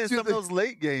 And I want then you some to of think- those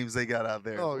late games they got out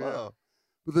there. Oh, as yeah. well.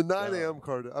 But the 9 a.m.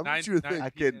 card. I want you to think. I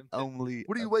 9 could p.m. only.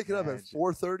 What are you waking up at imagine.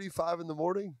 4:30, 5 in the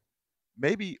morning?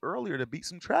 Maybe earlier to beat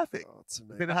some traffic, Oh, it's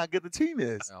amazing. depending on how good the team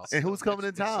is No, and who's coming in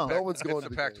it's the town. No one's It's going the to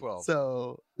the Pac-12.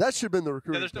 So That should have been the Yeah,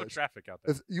 recruiting. there's no push. traffic out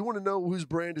there. If you want to know whose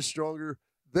brand is stronger,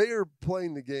 they are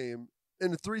playing the game,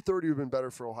 and the 3:30 would have been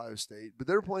better for Ohio State, but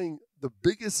they're playing the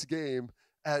biggest game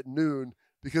at noon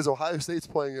because Ohio State's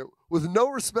playing it with no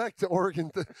respect to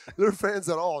Oregon, their fans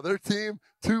at all. Their team,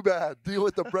 too bad. Deal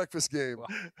with the breakfast game. Well,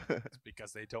 it's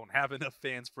because they don't have enough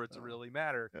fans for it to really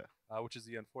matter, which is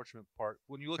the unfortunate part.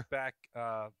 When you look back,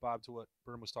 Bob, to what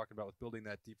Berm was talking about with building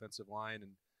that defensive line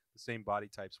and the same body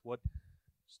types, what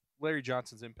Larry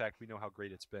Johnson's impact, we know how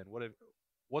great it's been.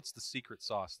 What's the secret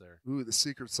sauce there? Ooh, the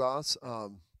secret sauce?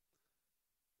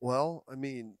 Well, I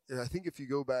mean, I think if you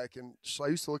go back, and I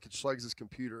used to look at Schleg's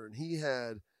computer, and he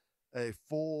had a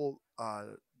full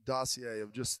dossier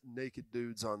of just naked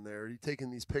dudes on there. He'd taken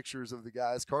these pictures of the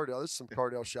guys. Cardale, there's some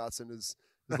Cardale shots in his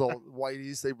little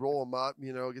whiteys. They roll them up,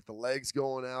 get the legs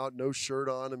going out, no shirt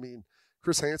on. I mean,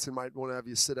 Chris Hansen might want to have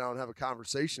you sit down and have a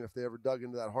conversation if they ever dug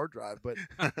into that hard drive. But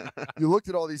you looked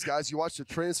at all these guys, you watched the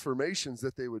transformations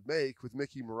that they would make with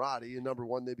Mickey Marotti, and number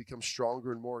one, they become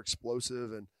stronger and more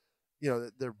explosive, and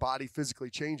their body physically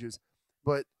changes.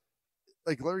 But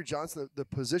like Larry Johnson, the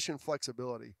position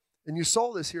flexibility, and you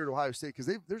saw this here at Ohio State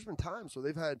because there's been times where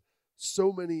they've had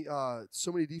so many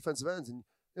defensive ends, and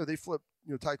they flip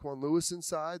Tyquan Lewis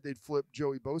inside, they'd flip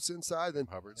Joey Bosa inside, then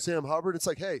Sam Hubbard. It's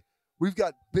like, hey, we've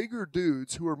got bigger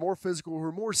dudes who are more physical, who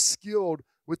are more skilled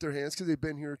with their hands because they've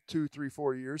been here 2, 3,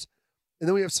 4 years, and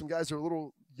then we have some guys who are a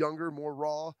little younger, more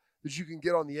raw, that you can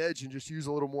get on the edge and just use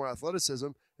a little more athleticism.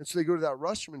 And so they go to that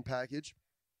Rushman package.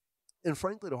 And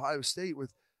frankly, at Ohio State,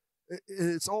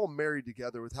 it's all married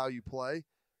together with how you play.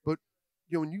 But,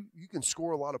 when you can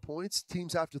score a lot of points,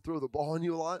 teams have to throw the ball on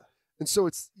you a lot. And so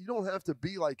you don't have to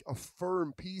be like a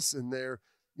firm piece in there,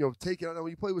 take it out. Now, when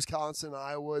you play Wisconsin,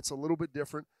 Iowa, it's a little bit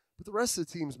different. But the rest of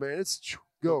the teams, man, it's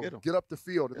go, get up the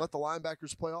field and let the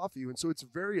linebackers play off you. And so it's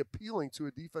very appealing to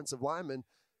a defensive lineman.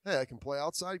 Hey, I can play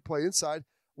outside, play inside.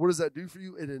 What does that do for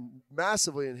you? It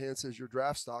massively enhances your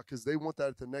draft stock because they want that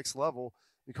at the next level.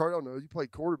 And Cardale knows you play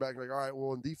quarterback, like, all right,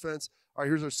 well, in defense, all right,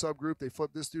 here's our subgroup. They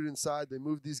flip this dude inside. They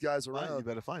move these guys around. You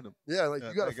better find them. Yeah,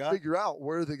 you got to figure out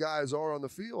where the guys are on the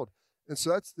field. And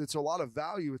so it's a lot of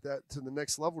value with that to the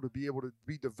next level to be able to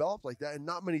be developed like that. And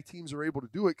not many teams are able to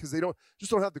do it because they don't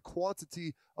have the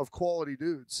quantity of quality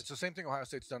dudes. It's the same thing Ohio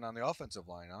State's done on the offensive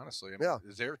line, honestly. I mean,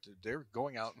 they're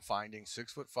going out and finding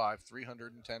 6'5",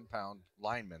 310-pound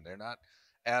linemen. They're not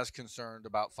as concerned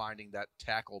about finding that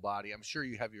tackle body. I'm sure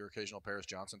you have your occasional Paris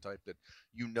Johnson type that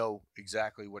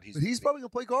exactly what he's. But he's probably going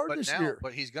to play guard this year.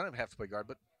 But he's going to have to play guard.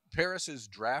 But Paris's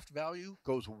draft value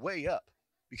goes way up.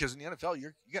 Because in the NFL,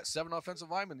 you got 7 offensive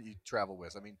linemen that you travel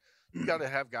with. I mean, you got to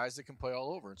have guys that can play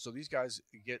all over. And so these guys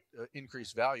get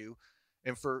increased value.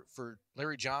 And for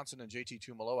Larry Johnson and JT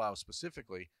Tuimoloau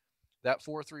specifically, that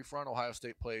 4-3 front Ohio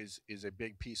State plays is a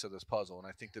big piece of this puzzle. And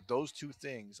I think that those two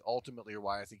things ultimately are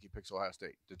why I think he picks Ohio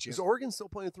State. Is Oregon still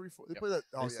playing 3-4? They play that.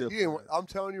 Oh, yeah. I'm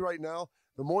telling you right now,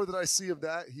 the more that I see of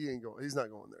that, he's not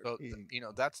going there. So,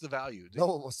 that's the value. No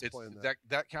one wants to play in that.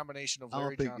 That combination of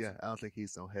Larry Johnson. I don't think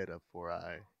he's no head up before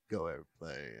I go ever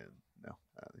play. And no,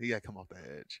 he got to come off the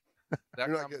edge.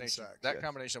 That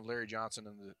combination of Larry Johnson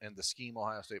and the scheme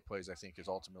Ohio State plays, I think, is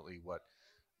ultimately what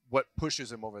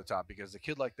pushes him over the top, because a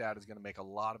kid like that is going to make a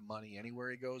lot of money anywhere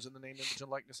he goes in the name, image,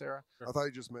 and likeness era. I thought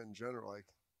he just meant in general, like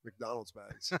McDonald's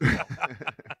bags.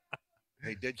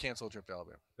 They did cancel a trip to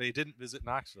Alabama. But he didn't visit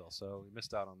Knoxville, so we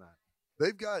missed out on that.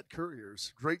 They've got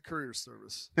couriers, great courier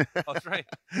service. Oh, that's right.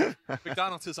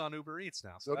 McDonald's is on Uber Eats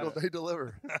now. So they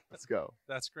deliver. Let's go.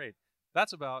 That's great.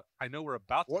 That's about, I know we're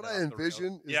about to. What I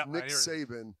envision is Nick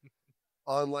Saban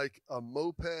on like a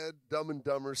moped, Dumb and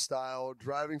Dumber style,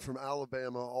 driving from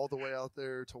Alabama all the way out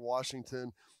there to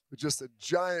Washington with just a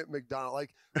giant McDonald's. Like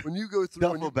when you go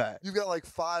through, you've got like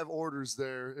 5 orders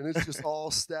there, and it's just all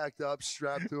stacked up,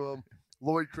 strapped to them.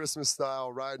 Lloyd Christmas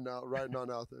style, riding on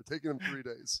out there, taking him 3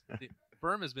 days.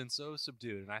 Berm has been so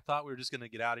subdued, and I thought we were just going to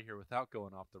get out of here without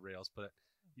going off the rails, but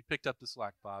you picked up the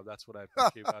slack, Bob. That's what I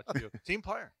appreciate about you. Team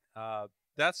player.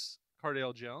 That's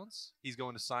Cardale Jones. He's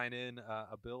going to sign in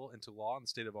a bill into law in the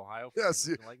state of Ohio. Yes,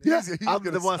 I'm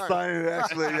the one signing it,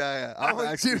 actually. Yeah. I'm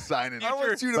actually signing it. I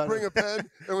want you to bring a pen,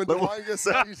 and when Dwight gets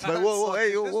there, you sign.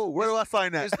 Whoa, where do I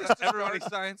sign that? Everybody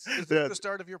signs. Is this the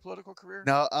start of your political career?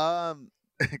 No,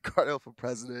 Cardale for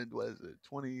president, was it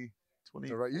 20?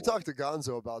 All right, you talk to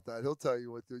Gonzo about that. He'll tell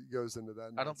you what goes into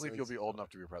that. I don't believe you'll be old enough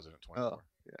to be president 24.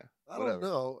 Yeah. I don't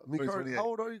know. I mean, how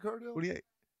old are you, Cardale? 28.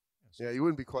 Yeah, you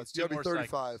wouldn't be quite. You got to be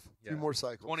 35. Yeah. 2 more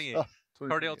cycles. 28.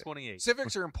 Cardale 28.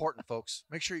 Civics are important, folks.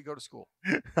 Make sure you go to school.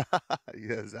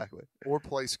 Yeah, exactly. Or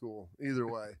play school. Either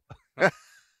way.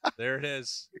 There it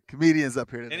is. Comedians up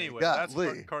here today. Anyway, that's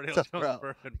Cardale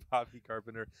Jones and Bobby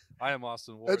Carpenter. I am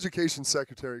Austin Ward. Education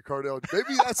Secretary Cardale.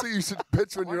 Maybe that's what you should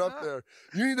pitch when you're up there.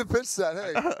 You need to pitch that.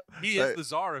 Hey, he is the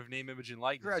czar of name, image, and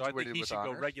likeness. So I think he should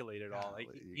go regulate it all.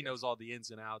 He knows all the ins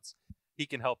and outs. he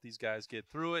can help these guys get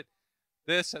through it.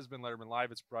 This has been Letterman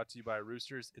Live. It's brought to you by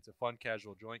Roosters. It's a fun,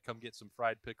 casual joint. Come get some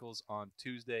fried pickles on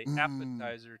Tuesday.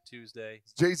 Appetizer Tuesday.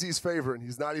 It's Jay-Z's favorite, and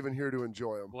he's not even here to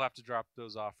enjoy them. We'll have to drop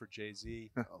those off for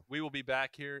Jay-Z. We will be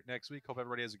back here next week. Hope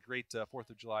everybody has a great 4th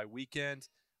of July weekend.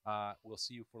 We'll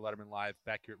see you for Letterman Live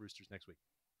back here at Roosters next week.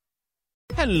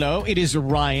 Hello, it is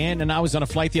Ryan, and I was on a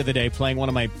flight the other day playing one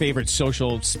of my favorite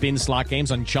social spin slot games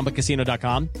on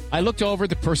ChumbaCasino.com. I looked over at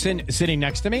the person sitting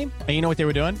next to me, and you know what they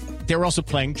were doing? They were also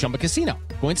playing Chumba Casino.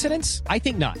 Coincidence? I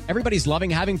think not. Everybody's loving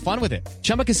having fun with it.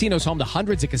 Chumba Casino is home to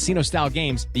hundreds of casino-style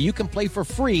games that you can play for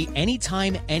free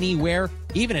anytime, anywhere,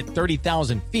 even at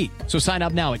 30,000 feet. So sign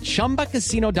up now at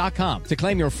ChumbaCasino.com to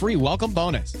claim your free welcome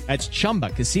bonus. That's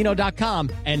ChumbaCasino.com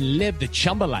and live the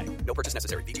Chumba life. No purchase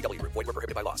necessary. VGW Group. Void where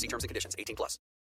prohibited by law. See terms and conditions. 18+.